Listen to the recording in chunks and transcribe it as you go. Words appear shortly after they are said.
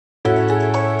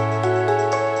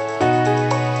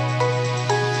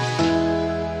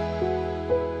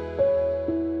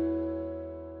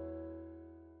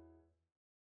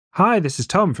Hi, this is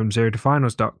Tom from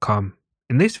ZeroToFinals.com.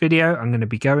 In this video, I'm going to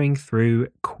be going through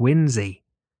Quinsy,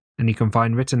 and you can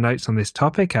find written notes on this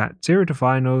topic at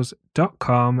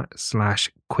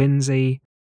ZeroToFinals.com/Quinsy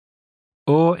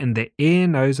or in the ear,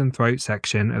 nose and throat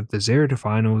section of the Zero to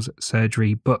Finals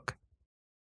surgery book.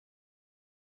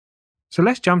 So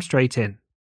let's jump straight in.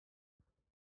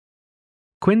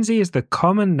 Quinsy is the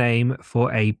common name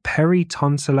for a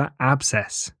peritonsillar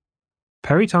abscess.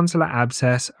 Peritonsillar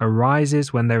abscess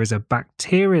arises when there is a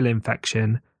bacterial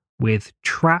infection with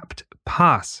trapped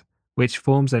pus, which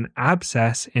forms an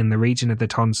abscess in the region of the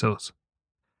tonsils.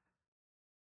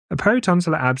 A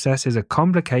peritonsillar abscess is a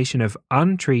complication of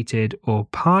untreated or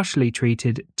partially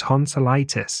treated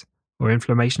tonsillitis, or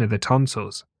inflammation of the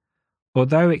tonsils,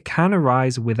 although it can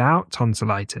arise without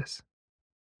tonsillitis.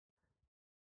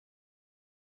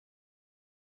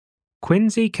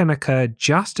 Quinsy can occur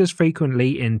just as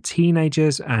frequently in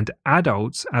teenagers and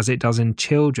adults as it does in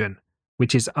children,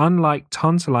 which is unlike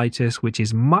tonsillitis, which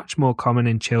is much more common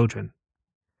in children.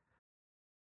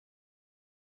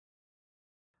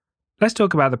 Let's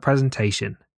talk about the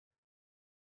presentation.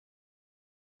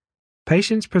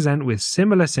 Patients present with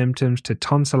similar symptoms to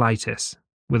tonsillitis,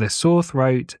 with a sore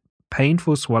throat,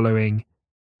 painful swallowing,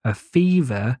 a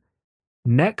fever,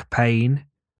 neck pain,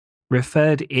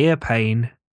 referred ear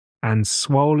pain, and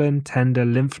swollen tender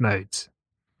lymph nodes.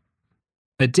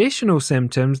 Additional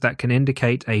symptoms that can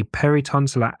indicate a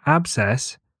peritonsillar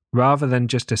abscess rather than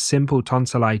just a simple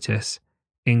tonsillitis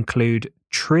include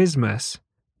trismus,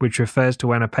 which refers to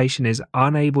when a patient is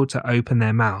unable to open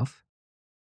their mouth,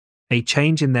 a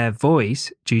change in their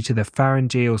voice due to the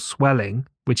pharyngeal swelling,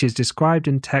 which is described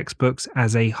in textbooks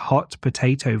as a hot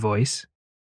potato voice,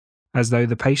 as though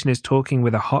the patient is talking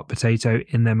with a hot potato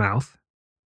in their mouth,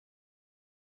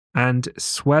 and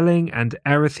swelling and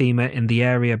erythema in the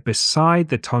area beside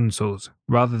the tonsils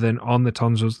rather than on the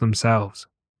tonsils themselves.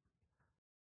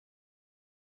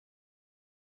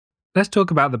 Let's talk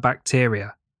about the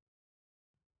bacteria.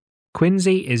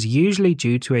 Quinsy is usually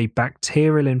due to a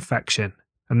bacterial infection,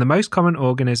 and the most common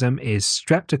organism is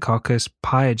Streptococcus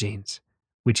pyogenes,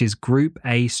 which is group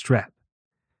A strep.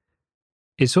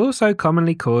 It's also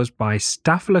commonly caused by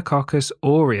Staphylococcus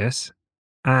aureus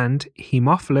and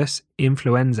Haemophilus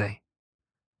influenzae.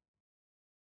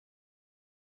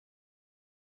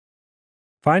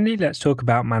 Finally, let's talk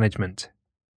about management.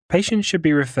 Patients should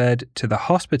be referred to the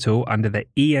hospital under the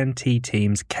ENT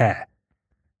team's care.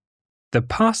 The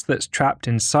pus that's trapped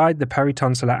inside the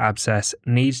peritonsillar abscess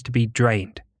needs to be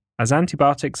drained, as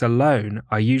antibiotics alone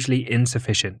are usually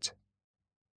insufficient.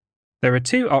 There are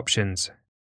two options: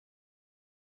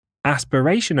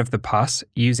 aspiration of the pus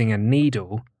using a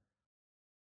needle,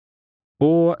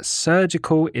 or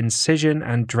surgical incision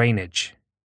and drainage.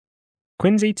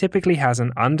 Quinsy typically has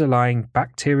an underlying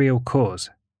bacterial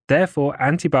cause, therefore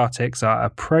antibiotics are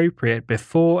appropriate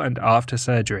before and after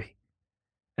surgery.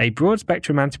 A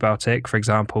broad-spectrum antibiotic, for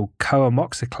example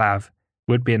coamoxiclav,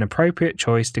 would be an appropriate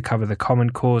choice to cover the common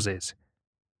causes.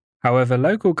 However,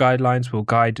 local guidelines will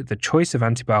guide the choice of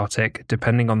antibiotic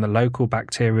depending on the local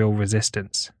bacterial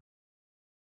resistance.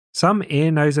 Some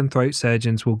ear, nose and throat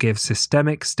surgeons will give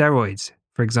systemic steroids,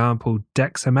 for example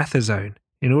dexamethasone,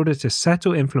 in order to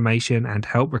settle inflammation and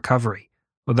help recovery,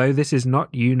 although this is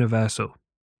not universal.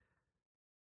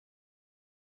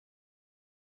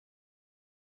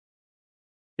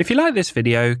 If you like this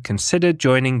video, consider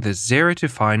joining the Zero to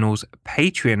Finals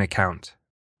Patreon account,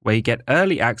 where you get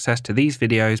early access to these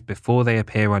videos before they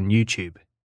appear on YouTube.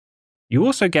 You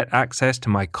also get access to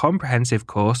my comprehensive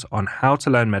course on how to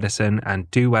learn medicine and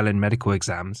do well in medical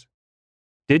exams,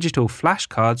 digital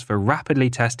flashcards for rapidly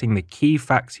testing the key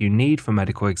facts you need for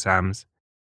medical exams,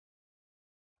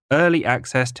 early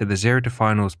access to the Zero to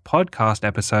Finals podcast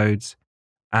episodes,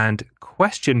 and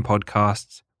question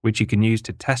podcasts which you can use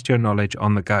to test your knowledge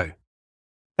on the go.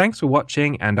 Thanks for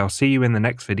watching, and I'll see you in the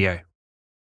next video.